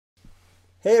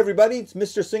Hey everybody, it's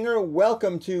Mr. Singer.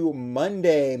 Welcome to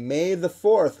Monday, May the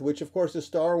 4th, which of course is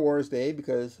Star Wars Day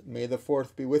because May the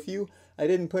 4th be with you. I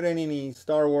didn't put any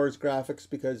Star Wars graphics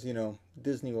because,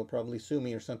 Disney will probably sue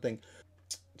me or something.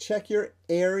 Check your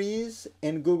Aries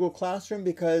and Google Classroom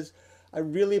because I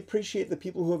really appreciate the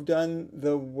people who have done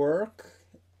the work,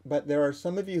 but there are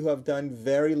some of you who have done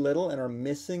very little and are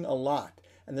missing a lot.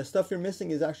 And the stuff you're missing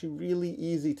is actually really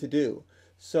easy to do.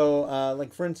 So,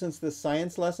 like for instance, the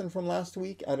science lesson from last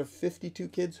week, out of 52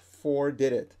 kids, 4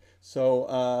 did it. So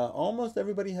almost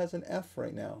everybody has an F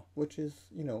right now, which is,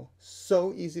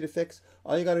 so easy to fix.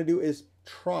 All you got to do is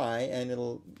try and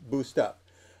it'll boost up.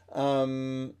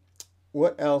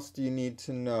 What else do you need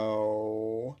to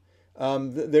know?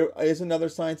 There is another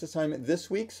science assignment this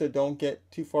week, so don't get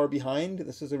too far behind.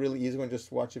 This is a really easy one.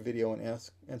 Just watch a video and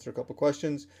answer a couple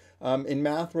questions. In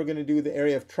math, we're going to do the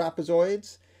area of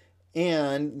trapezoids.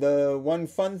 And the one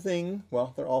fun thing,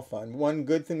 well, they're all fun. One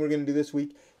good thing we're going to do this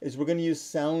week is we're going to use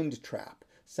Soundtrap.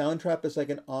 Soundtrap is like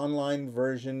an online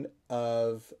version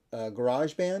of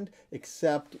GarageBand,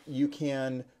 except you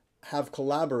can have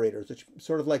collaborators. It's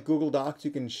sort of like Google Docs.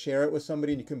 You can share it with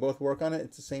somebody and you can both work on it.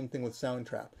 It's the same thing with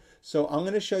Soundtrap. So I'm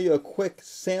going to show you a quick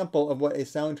sample of what a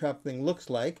Soundtrap thing looks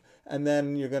like, and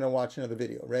then you're going to watch another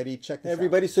video. Ready? Check this out.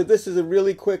 Everybody, so this is a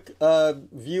really quick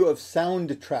view of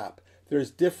Soundtrap. There's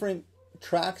different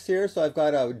tracks here. So I've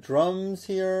got drums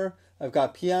here. I've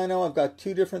got piano. I've got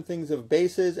 2 different things of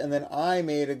basses. And then I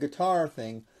made a guitar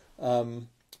thing.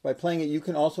 By playing it, you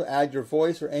can also add your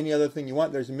voice or any other thing you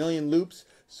want. There's a million loops.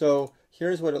 So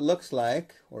here's what it looks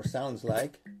like or sounds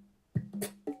like.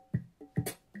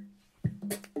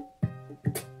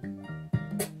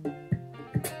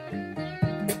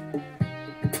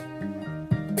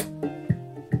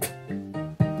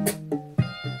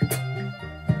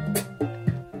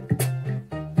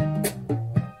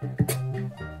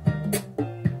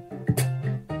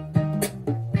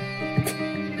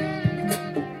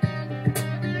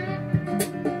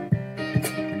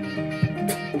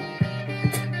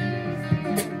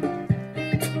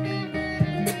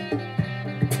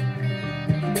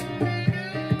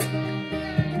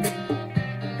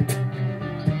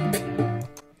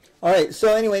 All right,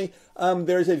 so anyway,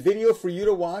 there's a video for you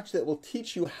to watch that will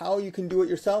teach you how you can do it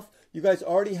yourself. You guys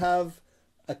already have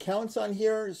accounts on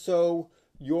here, so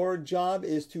your job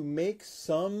is to make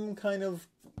some kind of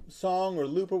song or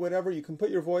loop or whatever. You can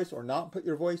put your voice or not put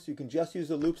your voice. You can just use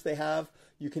the loops they have.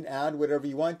 You can add whatever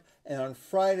you want. And on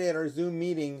Friday at our Zoom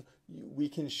meeting, we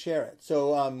can share it.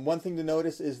 So one thing to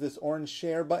notice is this orange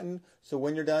share button. So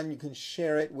when you're done, you can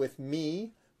share it with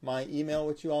me, my email,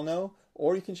 which you all know,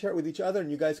 or you can share it with each other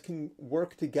and you guys can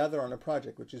work together on a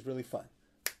project, which is really fun.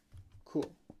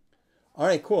 Cool. All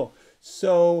right, cool.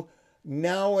 So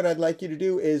now what I'd like you to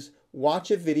do is watch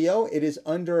a video. It is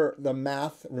under the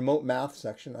remote math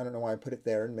section. I don't know why I put it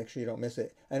there, and make sure you don't miss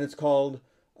it. And it's called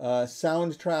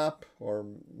Soundtrap or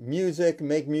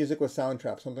make music with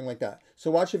Soundtrap, something like that.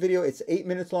 So watch a video. It's 8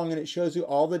 minutes long and it shows you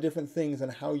all the different things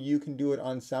and how you can do it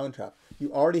on Soundtrap.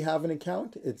 You already have an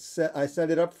account. I set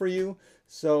it up for you.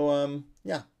 So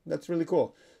yeah, that's really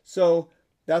cool. So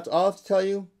that's all I have to tell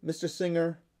you. Mr.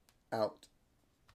 Singer, out.